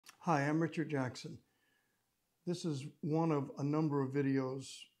Hi, I'm Richard Jackson. This is one of a number of videos.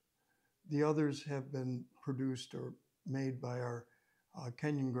 The others have been produced or made by our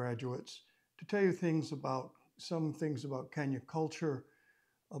Kenyan graduates to tell you some things about Kenya culture,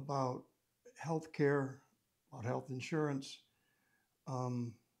 about healthcare, about health insurance.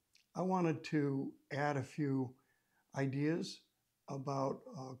 I wanted to add a few ideas about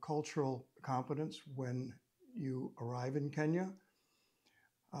cultural competence when you arrive in Kenya.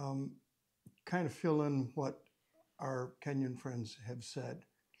 Um, Kind of fill in what our Kenyan friends have said.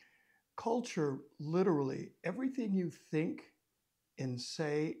 Culture, literally, everything you think and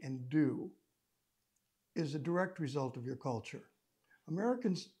say and do is a direct result of your culture.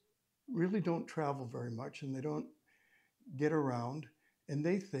 Americans really don't travel very much and they don't get around, and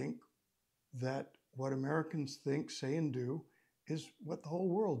they think that what Americans think, say, and do is what the whole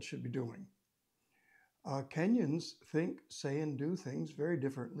world should be doing. Kenyans think, say, and do things very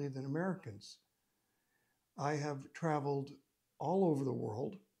differently than Americans. I have traveled all over the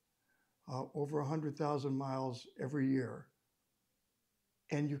world, over 100,000 miles every year.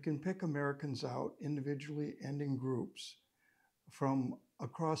 And you can pick Americans out individually and in groups from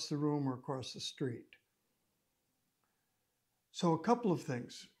across the room or across the street. So a couple of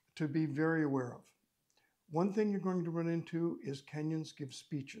things to be very aware of. One thing you're going to run into is Kenyans give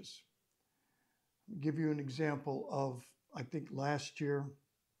speeches. I'll give you an example of, I think last year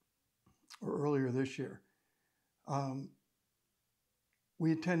or earlier this year,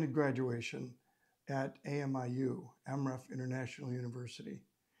 we attended graduation at AMIU, Amref International University,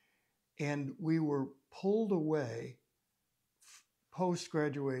 and we were pulled away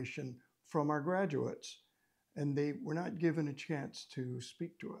post-graduation from our graduates, and they were not given a chance to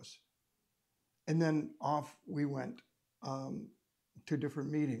speak to us. And then off we went to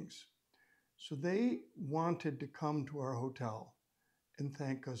different meetings. So they wanted to come to our hotel and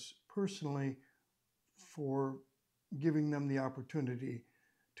thank us personally for giving them the opportunity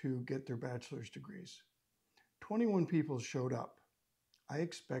to get their bachelor's degrees. 21 people showed up. I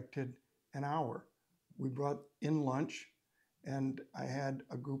expected an hour. We brought in lunch, and I had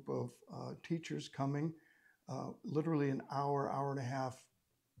a group of teachers coming literally an hour, hour and a half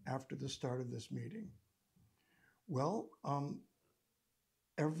after the start of this meeting. Well,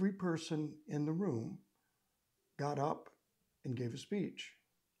 every person in the room got up and gave a speech.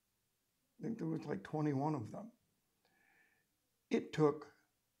 I think there was like 21 of them. It took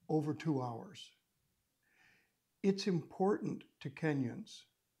over 2 hours. It's important to Kenyans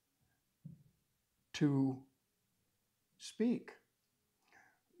to speak.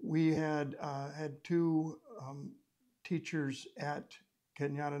 We had two teachers at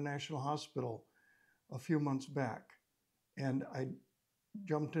Kenyatta National Hospital a few months back, and I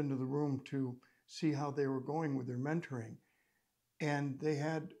jumped into the room to see how they were going with their mentoring, and they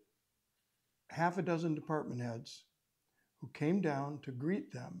had half a dozen department heads who came down to greet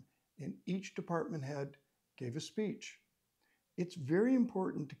them, and each department head gave a speech. It's very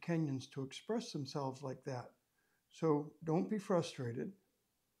important to Kenyans to express themselves like that. So don't be frustrated.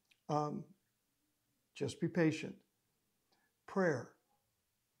 Just be patient. Prayer.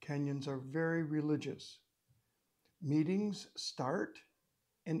 Kenyans are very religious. Meetings start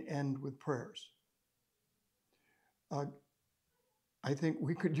and end with prayers. I think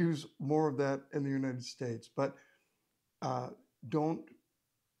we could use more of that in the United States, but don't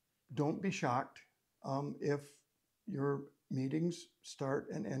be shocked if your meetings start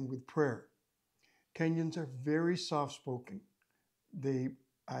and end with prayer. Kenyans are very soft-spoken.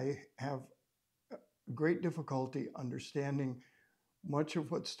 I have great difficulty understanding much of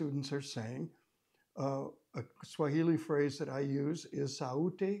what students are saying. A Swahili phrase that I use is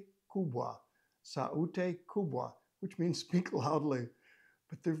sauti kubwa, which means speak loudly,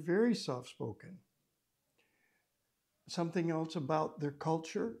 but they're very soft-spoken. Something else about their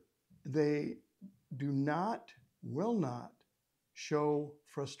culture, they will not show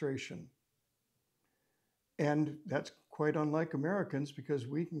frustration. And that's quite unlike Americans because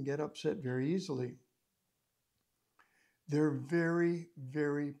we can get upset very easily. They're very,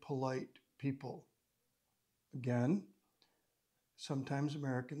 very polite people. Again, sometimes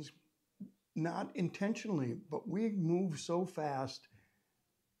Americans, not intentionally, but we move so fast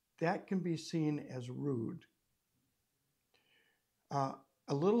that can be seen as rude. A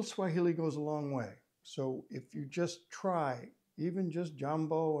little Swahili goes a long way. So if you just try, even just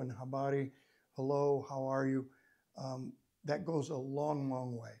jambo and habari, hello, how are you? That goes a long,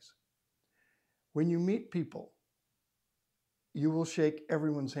 long ways. When you meet people, you will shake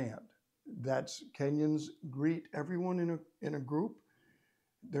everyone's hand. That's Kenyans greet everyone in a group.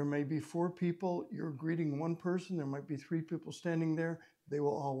 There may be 4 people, you're greeting one person, there might be 3 people standing there. they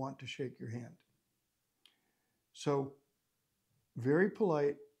will all want to shake your hand. So, very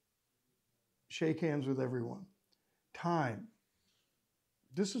polite, shake hands with everyone. Time.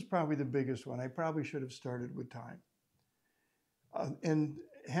 This is probably the biggest one. I probably should have started with time. And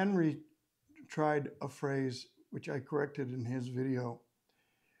Henry tried a phrase which I corrected in his video,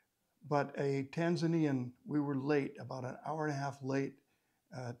 but a Tanzanian, we were late, about an hour and a half late,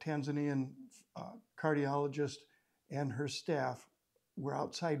 Tanzanian cardiologist and her staff were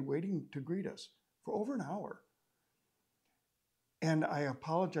outside waiting to greet us for over an hour. And I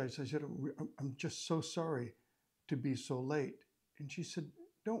apologized. I said, I'm just so sorry to be so late. And she said,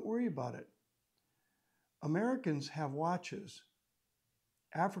 don't worry about it. Americans have watches.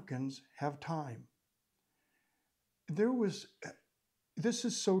 Africans have time. This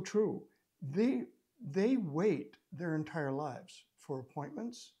is so true. They wait their entire lives for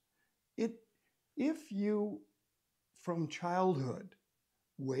appointments. If you, from childhood,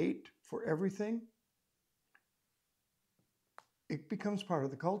 wait for everything, it becomes part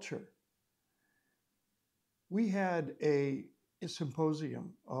of the culture. We had a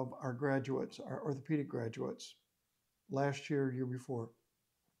symposium of our graduates, our orthopedic graduates, last year, year before.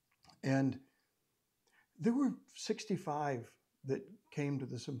 And there were 65 that came to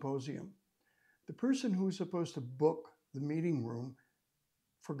the symposium. The person who was supposed to book the meeting room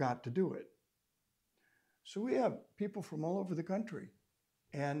forgot to do it. So we have people from all over the country,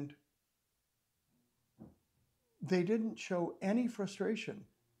 and they didn't show any frustration.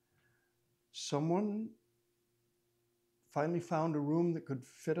 Someone finally found a room that could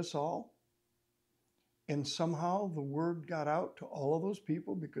fit us all, and somehow the word got out to all of those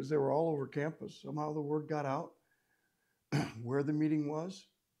people because they were all over campus. Somehow the word got out where the meeting was,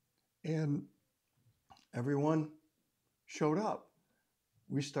 and everyone showed up.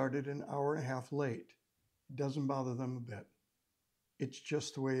 We started an hour and a half late. It doesn't bother them a bit. It's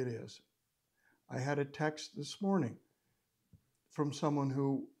just the way it is. I had a text this morning from someone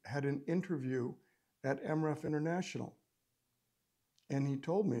who had an interview at MREF International. And he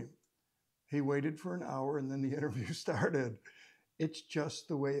told me he waited for an hour and then the interview started. It's just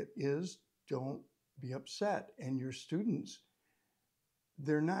the way it is. Don't be upset. And your students,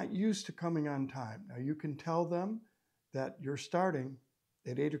 they're not used to coming on time. Now you can tell them that you're starting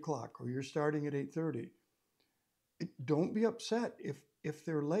at 8 o'clock or you're starting at 8:30. Don't be upset if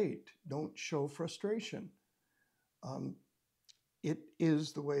they're late. Don't show frustration. It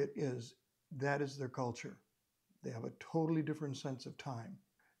is the way it is. That is their culture. They have a totally different sense of time.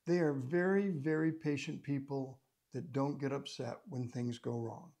 They are very, very patient people that don't get upset when things go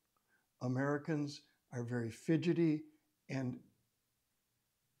wrong. Americans are very fidgety and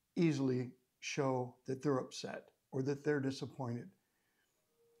easily show that they're upset or that they're disappointed.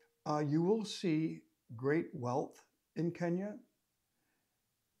 You will see great wealth in Kenya,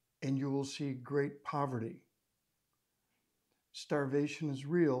 and you will see great poverty. Starvation is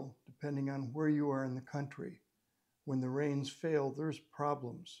real depending on where you are in the country. When the rains fail, there's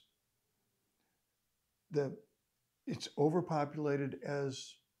problems. It's overpopulated,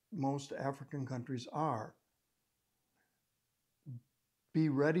 as most African countries are. Be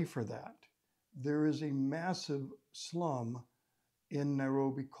ready for that. There is a massive slum in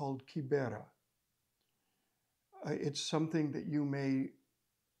Nairobi called Kibera. It's something that you may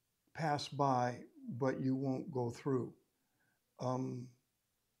pass by, but you won't go through.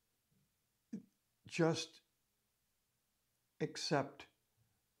 Just accept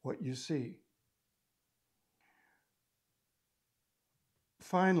what you see.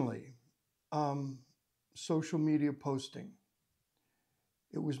 Finally, social media posting.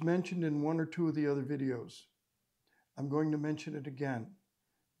 It was mentioned in one or two of the other videos. I'm going to mention it again.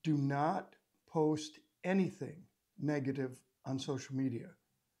 Do not post anything negative on social media.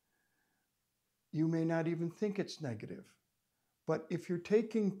 You may not even think it's negative, but if you're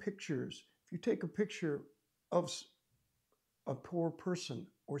taking pictures, if you take a picture of a poor person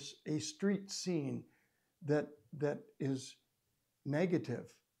or a street scene that is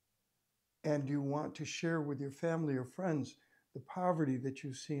negative, and you want to share with your family or friends the poverty that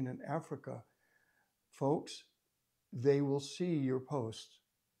you've seen in Africa, folks, they will see your posts.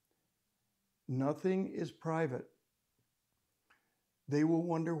 Nothing is private. They will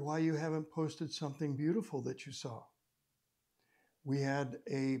wonder why you haven't posted something beautiful that you saw. We had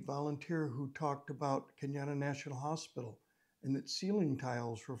a volunteer who talked about Kenyan National Hospital and that ceiling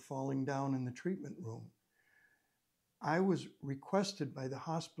tiles were falling down in the treatment room. I was requested by the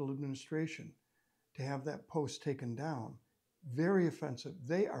hospital administration to have that post taken down. Very offensive.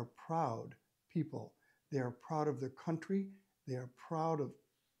 They are proud people. They are proud of their country. They are proud of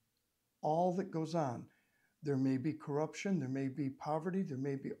all that goes on. There may be corruption, there may be poverty, there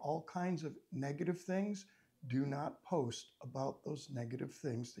may be all kinds of negative things. Do not post about those negative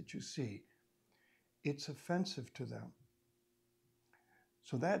things that you see. It's offensive to them.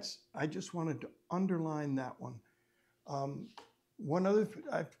 So I just wanted to underline that one. One other,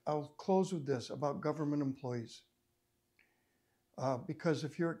 I'll close with this about government employees. Because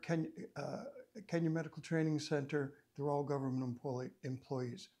if you're at Kenya Medical Training Center, they're all government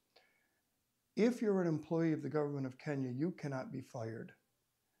employees. If you're an employee of the government of Kenya, you cannot be fired.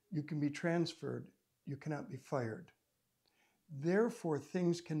 You can be transferred, you cannot be fired. Therefore,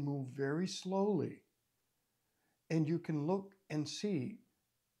 things can move very slowly, and you can look and see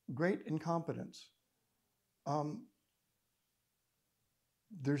great incompetence.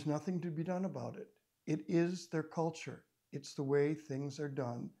 There's nothing to be done about it. It is their culture. It's the way things are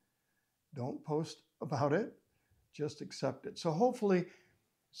done. Don't post about it, just accept it. So hopefully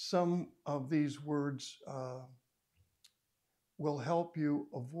some of these words will help you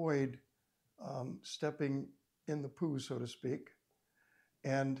avoid stepping in the poo, so to speak,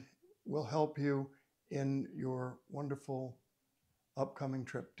 and will help you in your wonderful upcoming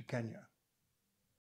trip to Kenya.